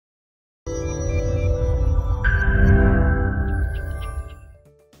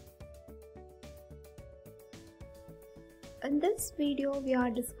this video, we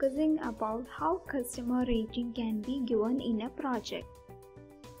are discussing about how customer rating can be given in a project.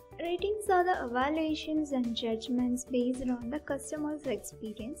 Ratings are the evaluations and judgments based on the customer's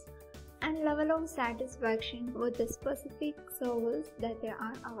experience and level of satisfaction with the specific service that they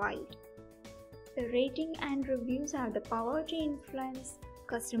are availed. The rating and reviews have the power to influence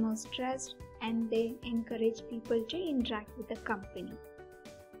customers' trust, and they encourage people to interact with the company.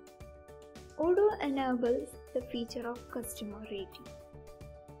 Odoo enables the feature of customer rating.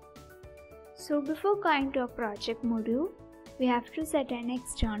 So before going to a project module, we have to set an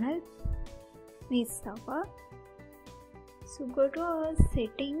external mail server. So go to our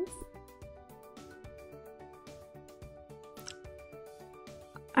settings.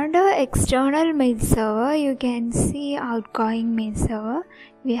 Under external mail server, you can see outgoing mail server.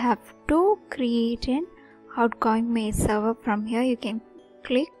 We have to create an outgoing mail server. From here you can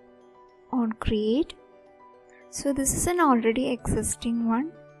click on create. So this is an already existing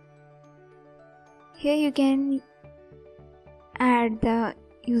one. Here you can add the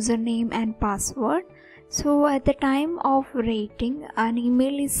username and password. So at the time of rating, an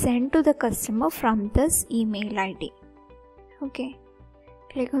email is sent to the customer from this email ID. Okay,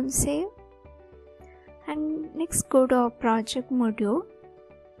 click on save, and next go to our project module.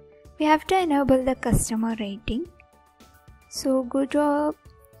 We have to enable the customer rating. So go to our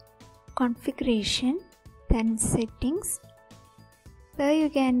configuration, then settings. There you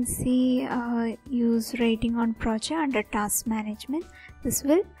can see use rating on project under task management. This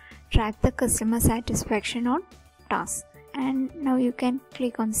will track the customer satisfaction on task. And now you can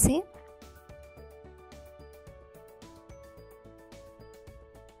click on save.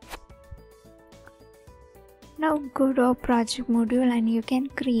 Now go to our project module and you can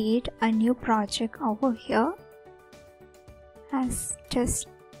create a new project over here as test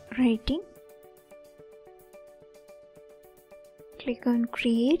rating. Click on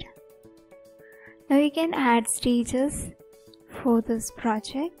create. Now you can add stages for this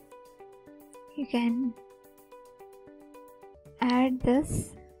project. You can add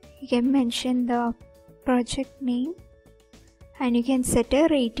this. You can mention the project name, and you can set a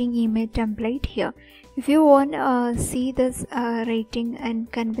rating email template here. If you want to see this rating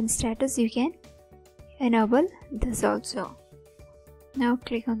and convince status, you can enable this also. Now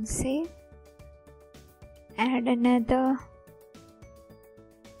click on save. Add another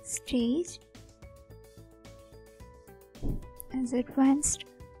stage as advanced.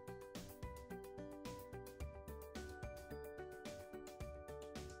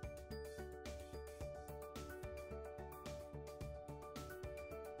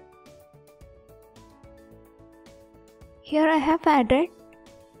 Here I have added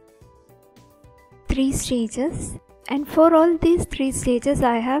 3 stages, and for all these 3 stages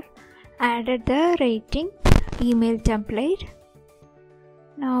I have added the rating email template.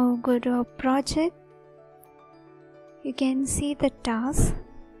 Now go to our project. You can see the task.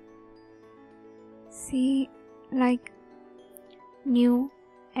 See like new,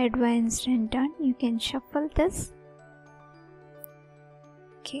 advanced and done. You can shuffle this.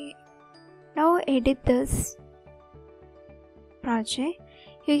 Okay. Now edit this project.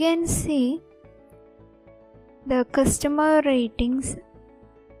 You can see the customer ratings.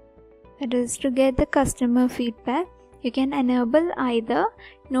 It is to get the customer feedback. You can enable either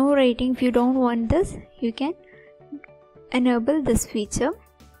no rating. If you don't want this, you can enable this feature.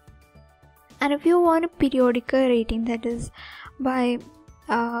 And if you want a periodical rating, that is by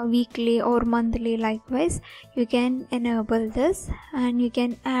weekly or monthly likewise, you can enable this, and you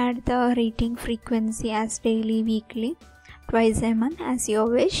can add the rating frequency as daily, weekly, twice a month as your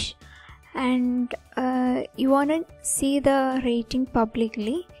wish. And you want to see the rating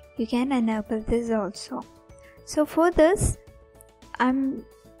publicly, you can enable this also. So for this, I'm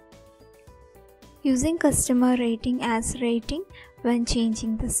using customer rating as rating when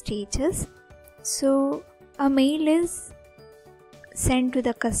changing the stages. So a mail is sent to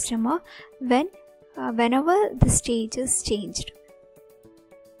the customer whenever the stage is changed.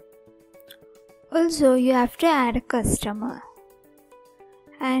 Also, you have to add a customer,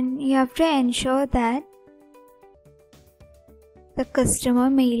 and you have to ensure that the customer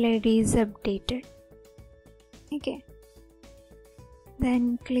mail ID is updated. Okay,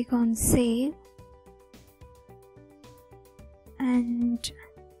 then click on save and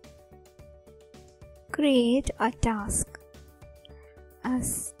create a task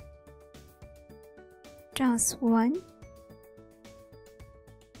as task 1.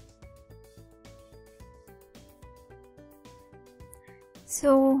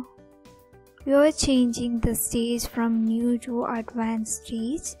 So we are changing the stage from new to advanced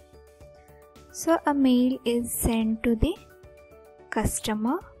stage. So a mail is sent to the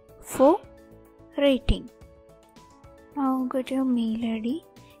customer for rating. Now go to your mail ID.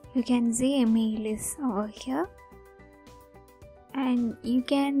 You can see a mail is over here, and you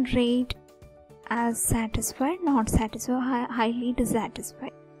can rate as satisfied, not satisfied, highly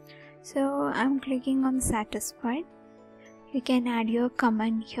dissatisfied. So I'm clicking on satisfied. You can add your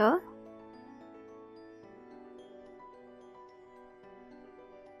comment here.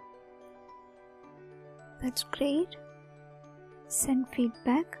 That's great. Send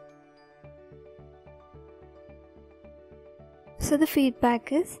feedback. So the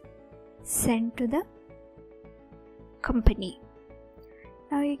feedback is sent to the company.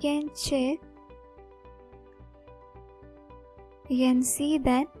 Now you can check. You can see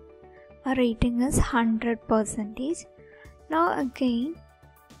that our rating is 100%. Now again,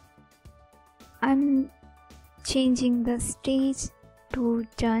 I'm changing the stage to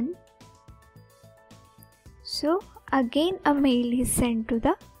done. So again a mail is sent to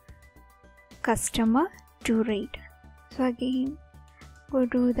the customer to rate. So again go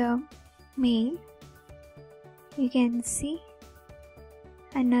to the mail. You can see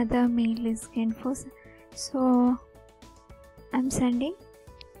another mail is again for. So I'm sending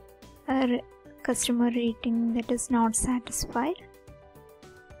a customer rating that is not satisfied.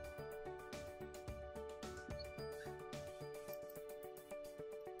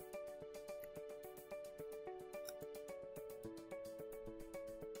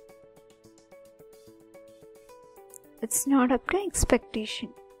 It's not up to expectation.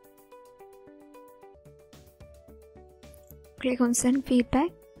 Click on send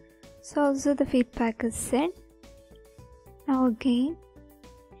feedback. So also the feedback is sent. Now again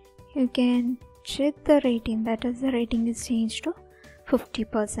you can check the rating, that is the rating is changed to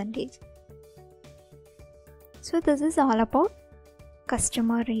 50%. So this is all about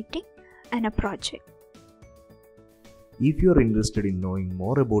customer rating and a project. If you are interested in knowing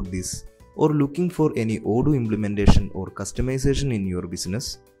more about this or looking for any Odoo implementation or customization in your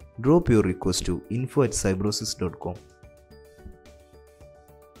business, drop your request to info@cybrosys.com.